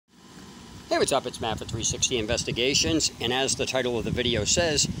Hey, what's up? It's Matt for 360 Investigations, and as the title of the video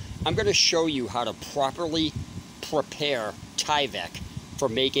says, I'm going to show you how to properly prepare Tyvek for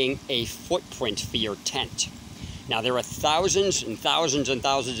making a footprint for your tent. Now, there are thousands and thousands and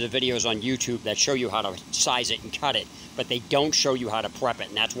thousands of videos on YouTube that show you how to size it and cut it, but they don't show you how to prep it,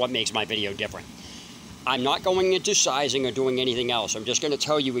 and that's what makes my video different. I'm not going into sizing or doing anything else. I'm just going to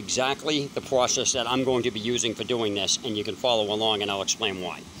tell you exactly the process that I'm going to be using for doing this, and you can follow along and I'll explain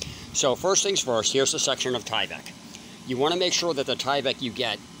why. So first things first, here's the section of Tyvek. You want to make sure that the Tyvek you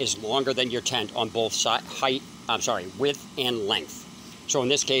get is longer than your tent on both width and length. So in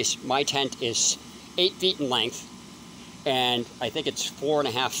this case, my tent is 8 feet in length, and I think it's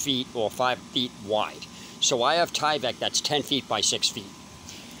 4.5 feet or 5 feet wide. So I have Tyvek that's 10 feet by 6 feet.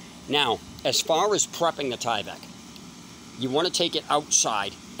 Now, as far as prepping the Tyvek, you want to take it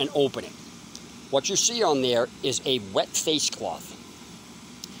outside and open it. What you see on there is a wet face cloth.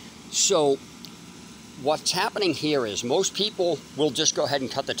 So what's happening here is most people will just go ahead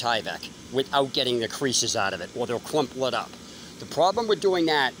and cut the Tyvek without getting the creases out of it, or they'll crumple it up. The problem with doing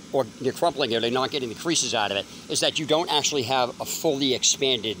that, or you're crumpling it and not getting the creases out of it, is that you don't actually have a fully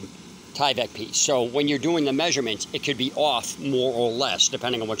expanded Tyvek piece. So when you're doing the measurements, it could be off more or less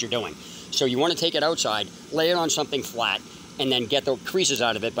depending on what you're doing. So you want to take it outside, lay it on something flat, and then get the creases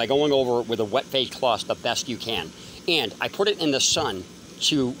out of it by going over it with a wet face cloth the best you can. And I put it in the sun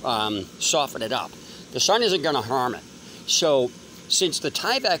to soften it up. The sun isn't going to harm it. So since the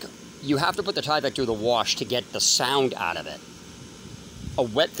Tyvek, you have to put the Tyvek through the wash to get the sound out of it, a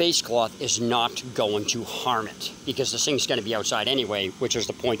wet face cloth is not going to harm it because this thing's going to be outside anyway, which is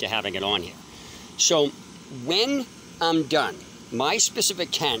the point of having it on here. So when I'm done, my specific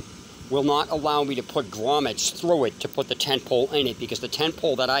tent will not allow me to put grommets through it to put the tent pole in it, because the tent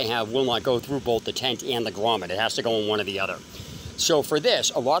pole that I have will not go through both the tent and the grommet. It has to go in one or the other. So for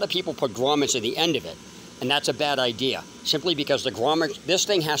this, a lot of people put grommets at the end of it, and that's a bad idea, simply because the grommet, this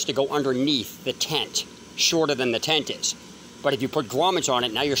thing has to go underneath the tent, shorter than the tent is. But if you put grommets on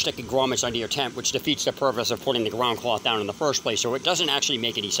it, now you're sticking grommets under your tent, which defeats the purpose of putting the ground cloth down in the first place, so it doesn't actually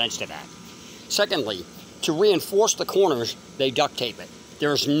make any sense to that. Secondly, to reinforce the corners, they duct tape it.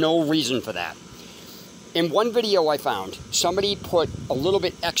 There's no reason for that. In one video I found, somebody put a little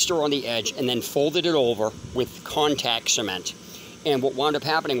bit extra on the edge and then folded it over with contact cement. And what wound up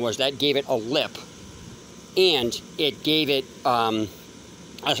happening was that gave it a lip, and it gave it a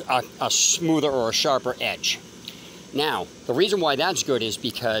smoother or a sharper edge. Now, the reason why that's good is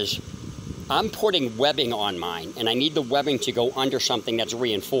because I'm putting webbing on mine, and I need the webbing to go under something that's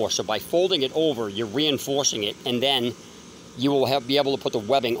reinforced. So by folding it over, you're reinforcing it, and then you will be able to put the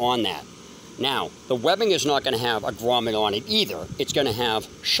webbing on that. Now, the webbing is not going to have a grommet on it either. It's going to have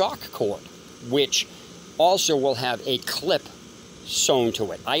shock cord, which also will have a clip sewn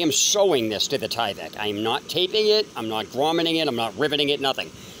to it. I am sewing this to the Tyvek. I am not taping it, I'm not grommeting it, I'm not riveting it, nothing.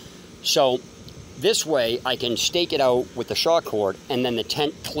 So this way I can stake it out with the shock cord, and then the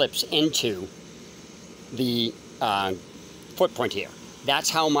tent clips into the footprint here. That's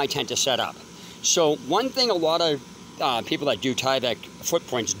how my tent is set up. So one thing a lot of people that do Tyvek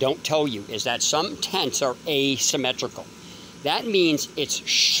footprints don't tell you is that some tents are asymmetrical. That means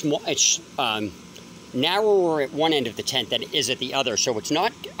it's narrower at one end of the tent than it is at the other, so it's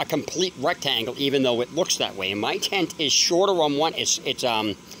not a complete rectangle, even though it looks that way. And my tent is shorter on one, has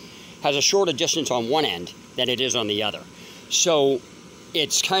a shorter distance on one end than it is on the other. So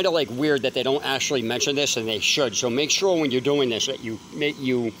it's kind of like weird that they don't actually mention this, and they should. So make sure when you're doing this that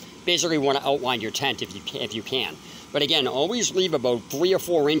you basically want to outline your tent if you can. But again, always leave about 3 or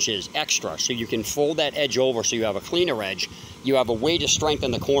 4 inches extra so you can fold that edge over so you have a cleaner edge. You have a way to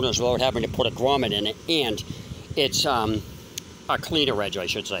strengthen the corners without having to put a grommet in it, and it's a cleaner edge, I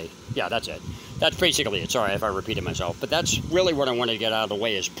should say. Yeah, that's it. That's basically it. Sorry if I repeated myself, but that's really what I wanted to get out of the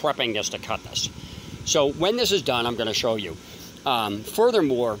way, is prepping this to cut this. So when this is done, I'm going to show you.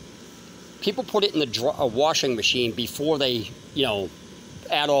 Furthermore, people put it in the washing machine before they,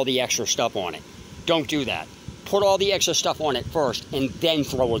 add all the extra stuff on it. Don't do that. Put all the extra stuff on it first, and then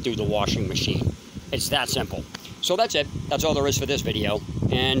throw it through the washing machine. It's that simple. So that's it. That's all there is for this video.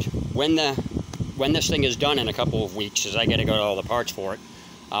 And when this thing is done in a couple of weeks, as I got to go to all the parts for it,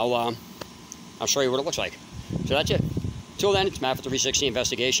 I'll show you what it looks like. So that's it. Till then, it's Matt for 360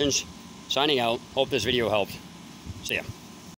 Investigations, signing out. Hope this video helped. See ya.